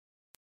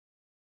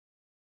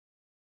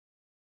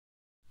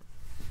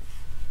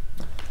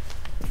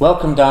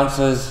Welcome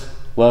dancers,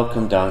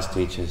 welcome dance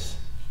teachers.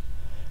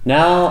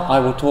 Now I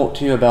will talk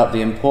to you about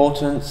the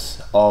importance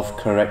of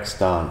correct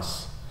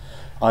stance.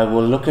 I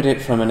will look at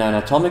it from an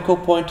anatomical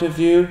point of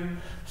view,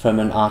 from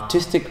an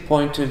artistic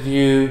point of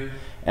view,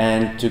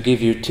 and to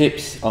give you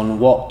tips on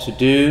what to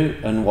do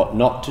and what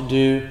not to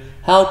do,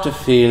 how to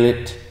feel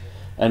it,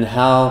 and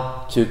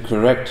how to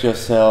correct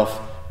yourself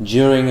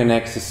during an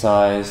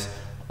exercise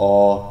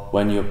or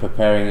when you're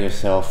preparing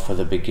yourself for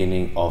the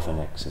beginning of an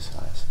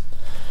exercise.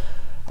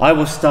 I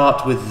will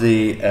start with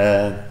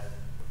the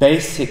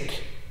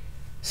basic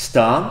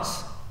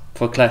stance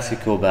for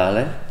classical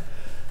ballet.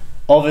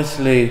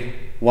 Obviously,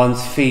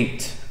 one's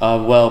feet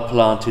are well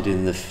planted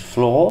in the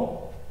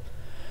floor.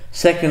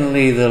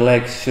 Secondly, the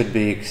legs should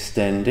be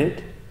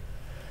extended.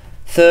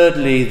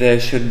 Thirdly, there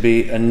should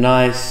be a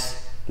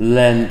nice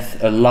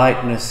length, a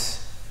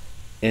lightness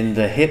in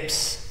the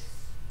hips.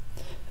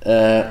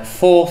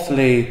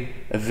 Fourthly,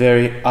 a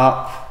very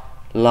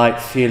light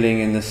feeling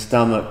in the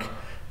stomach,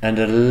 and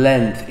a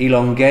length,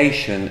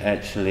 elongation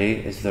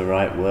actually is the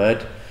right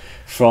word,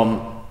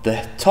 from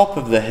the top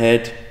of the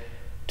head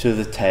to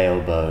the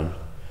tailbone.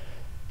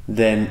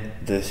 Then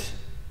the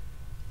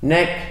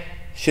neck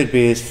should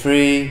be as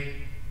free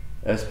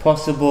as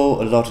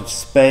possible, a lot of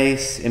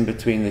space in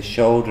between the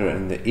shoulder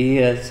and the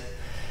ears,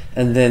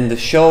 and then the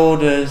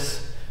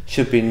shoulders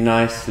should be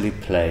nicely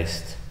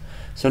placed.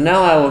 So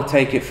now I will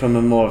take it from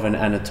a more of an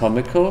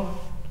anatomical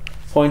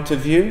point of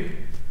view.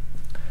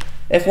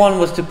 If one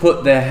was to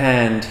put their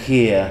hand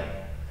here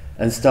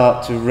and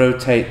start to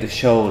rotate the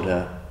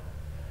shoulder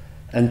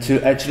and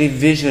to actually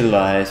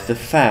visualize the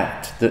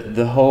fact that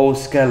the whole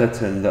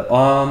skeleton, the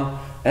arm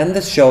and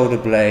the shoulder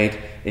blade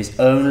is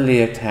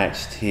only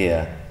attached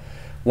here,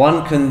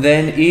 one can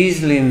then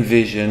easily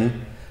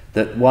envision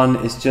that one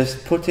is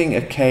just putting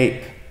a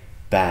cape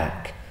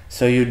back.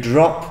 So you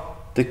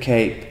drop the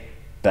cape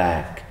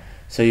back.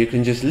 So you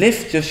can just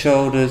lift your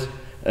shoulders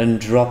and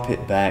drop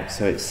it back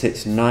so it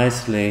sits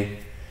nicely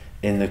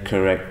in the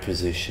correct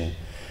position.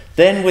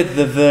 Then with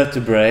the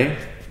vertebrae,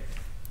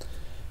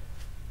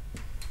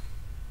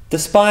 the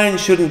spine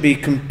shouldn't be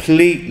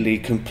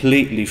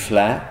completely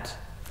flat,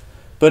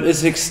 but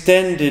as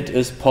extended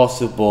as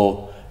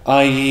possible,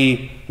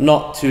 i.e.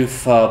 not too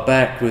far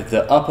back with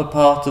the upper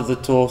part of the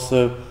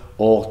torso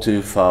or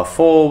too far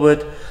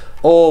forward,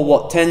 or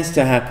what tends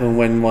to happen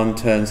when one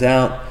turns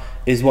out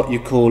is what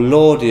you call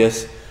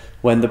laudius,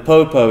 when the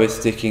popo is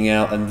sticking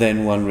out and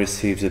then one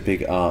receives a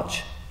big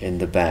arch in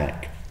the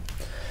back.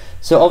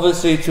 So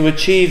obviously to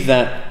achieve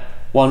that,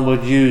 one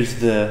would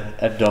use the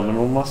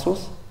abdominal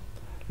muscles,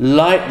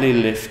 lightly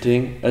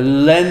lifting, a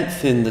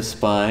length in the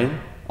spine.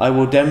 I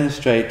will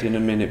demonstrate in a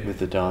minute with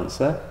the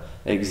dancer,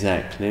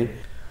 exactly.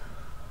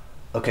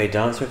 Okay,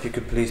 dancer, if you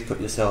could please put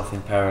yourself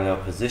in parallel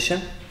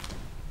position.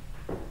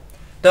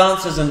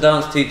 Dancers and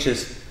dance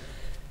teachers,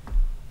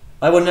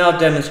 I will now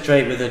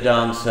demonstrate with the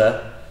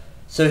dancer.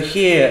 So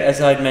here, as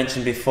I'd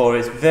mentioned before,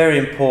 it's very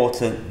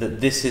important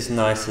that this is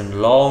nice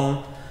and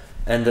long,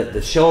 and that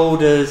the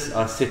shoulders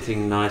are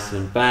sitting nice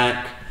and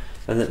back,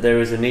 and that there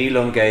is an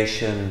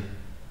elongation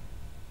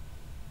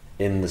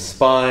in the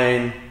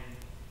spine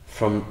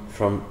from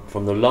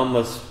the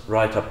lumbar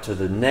right up to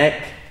the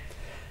neck.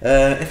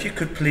 If you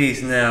could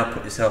please now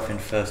put yourself in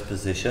first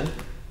position.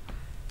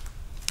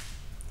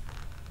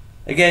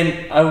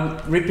 Again, I'm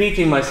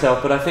repeating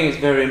myself, but I think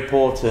it's very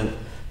important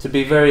to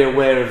be very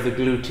aware of the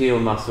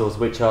gluteal muscles,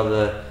 which are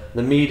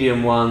the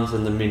medium ones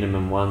and the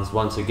minimum ones.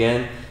 Once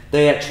again,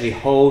 they actually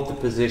hold the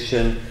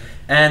position,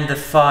 and the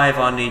 5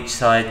 on each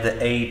side, the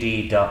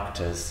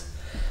adductors.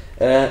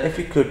 If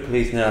you could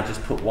please now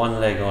just put one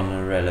leg on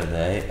a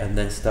releve and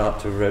then start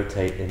to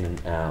rotate in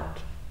and out.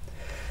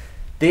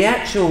 The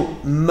actual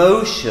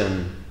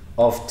motion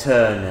of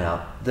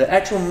turnout, the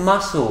actual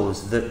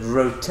muscles that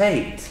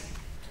rotate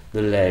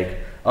the leg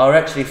are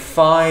actually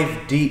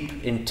 5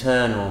 deep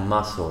internal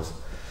muscles.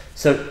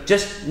 So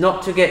just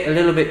not to get a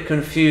little bit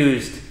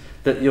confused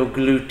that your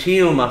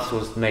gluteal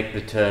muscles make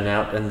the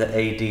turnout and the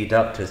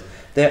adductors.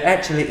 They're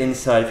actually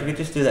inside. If you could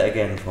just do that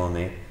again for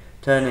me.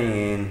 Turning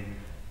in,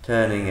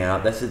 turning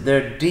out.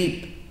 They're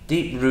deep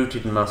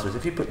rooted muscles.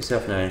 If you put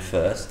yourself now in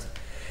first.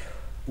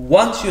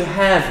 Once you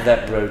have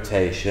that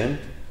rotation,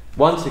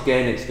 once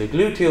again it's the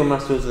gluteal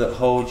muscles that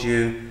hold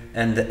you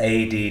and the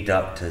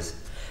adductors.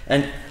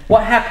 And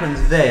what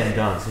happens then,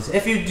 dancers,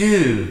 if you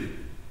do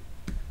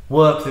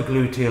work the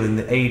gluteal and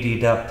the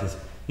adductors,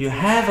 you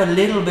have a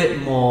little bit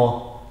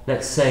more,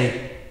 let's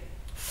say,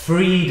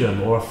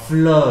 freedom or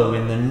flow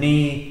in the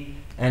knee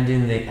and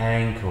in the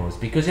ankles.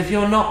 Because if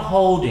you're not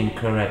holding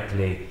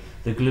correctly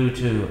the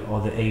gluteal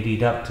or the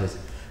adductors,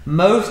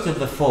 most of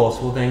the force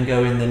will then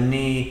go in the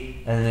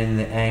knee and in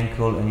the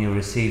ankle, and you'll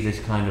receive this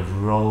kind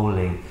of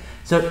rolling.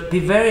 So be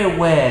very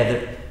aware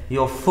that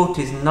your foot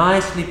is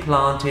nicely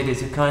planted.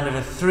 It's a kind of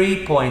a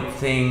 3-point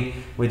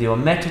thing with your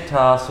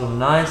metatarsal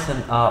nice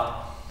and up,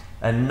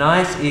 a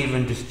nice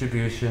even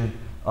distribution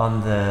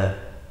on the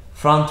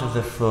front of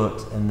the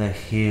foot and the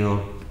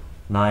heel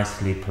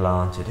nicely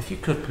planted. If you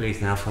could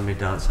please now for me,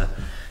 dancer,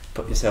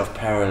 put yourself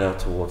parallel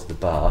towards the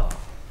bar.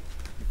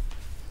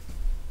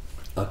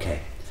 Okay.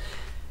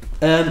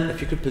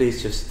 If you could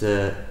please just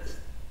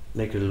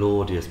make a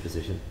Laudius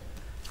position.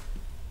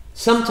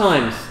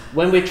 Sometimes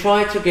when we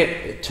try to get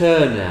a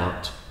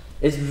turnout,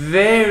 it's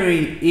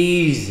very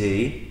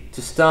easy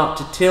to start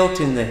to tilt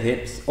in the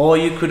hips, or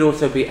you could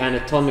also be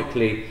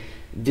anatomically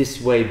this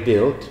way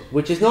built,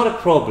 which is not a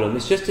problem.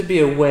 It's just to be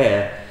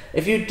aware.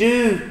 If you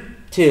do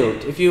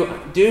tilt, if you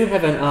do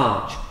have an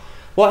arch,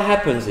 what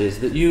happens is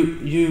that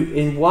you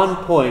in one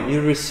point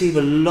you receive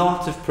a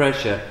lot of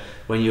pressure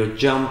when you're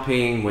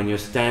jumping, when you're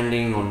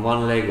standing on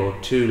one leg or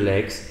two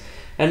legs,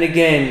 and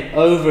again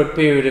over a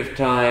period of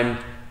time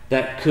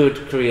that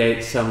could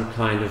create some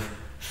kind of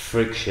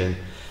friction.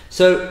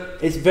 So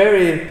it's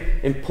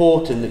very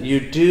important that you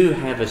do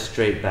have a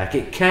straight back.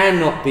 It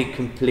cannot be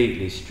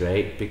completely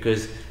straight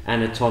because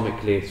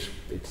anatomically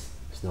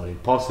it's not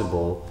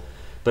impossible,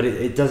 but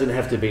it doesn't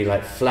have to be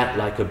like flat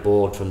like a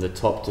board from the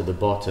top to the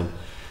bottom.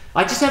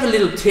 I just have a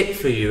little tip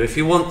for you if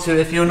you want to,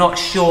 if you're not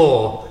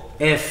sure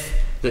if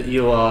that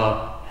you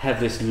have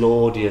this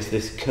Laudius,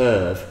 this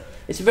curve.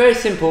 It's very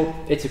simple.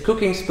 It's a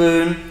cooking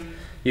spoon.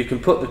 You can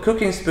put the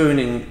cooking spoon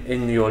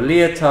in your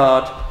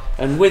leotard,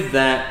 and with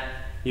that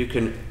you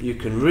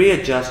can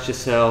readjust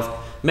yourself.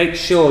 Make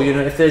sure, you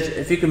know,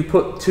 if you can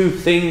put two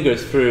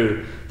fingers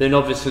through, then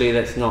obviously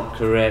that's not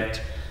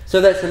correct.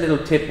 So that's a little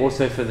tip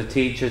also for the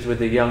teachers with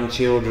the young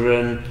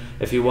children.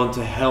 If you want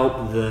to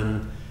help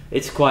them,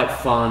 it's quite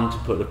fun to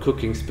put a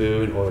cooking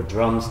spoon or a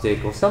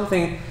drumstick or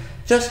something,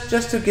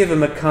 just to give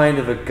them a kind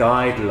of a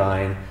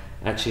guideline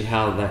actually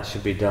how that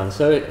should be done.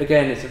 So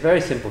again, it's a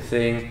very simple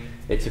thing.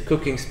 It's a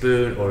cooking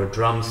spoon or a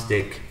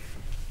drumstick.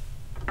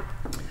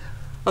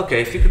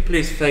 Okay, if you could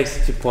please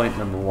face to point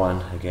number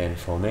 1 again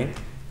for me.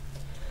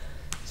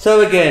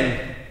 So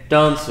again,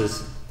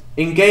 dancers,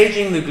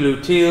 engaging the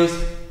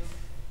gluteals,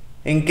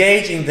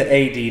 engaging the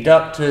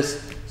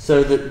adductors,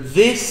 so that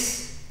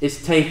this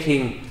is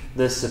taking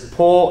the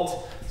support,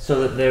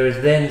 so that there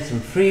is then some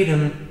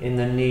freedom in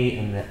the knee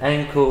and the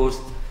ankles,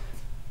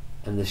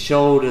 and the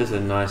shoulders are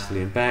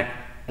nicely in back,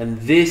 and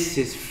this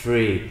is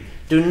free.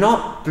 Do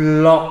not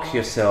block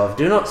yourself.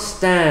 Do not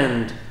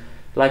stand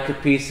like a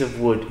piece of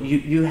wood.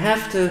 You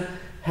have to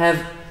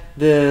have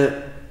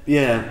the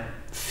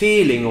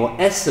feeling or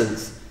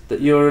essence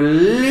that you're a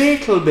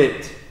little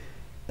bit,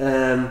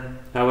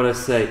 how would I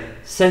say,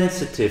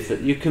 sensitive,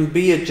 that you can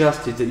be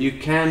adjusted, that you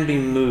can be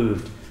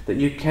moved, that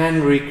you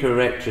can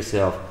recorrect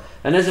yourself.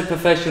 And as a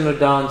professional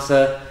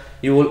dancer,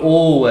 you will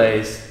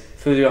always,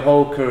 through your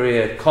whole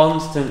career,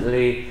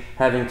 constantly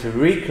having to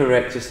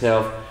recorrect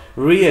yourself,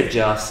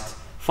 readjust,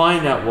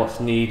 find out what's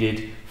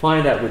needed,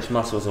 find out which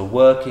muscles are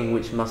working,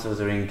 which muscles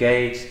are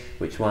engaged,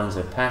 which ones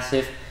are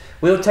passive.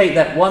 We'll take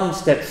that one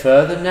step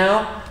further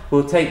now.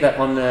 We'll take that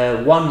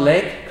on one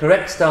leg,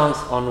 correct stance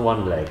on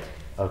one leg.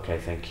 Okay,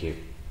 thank you.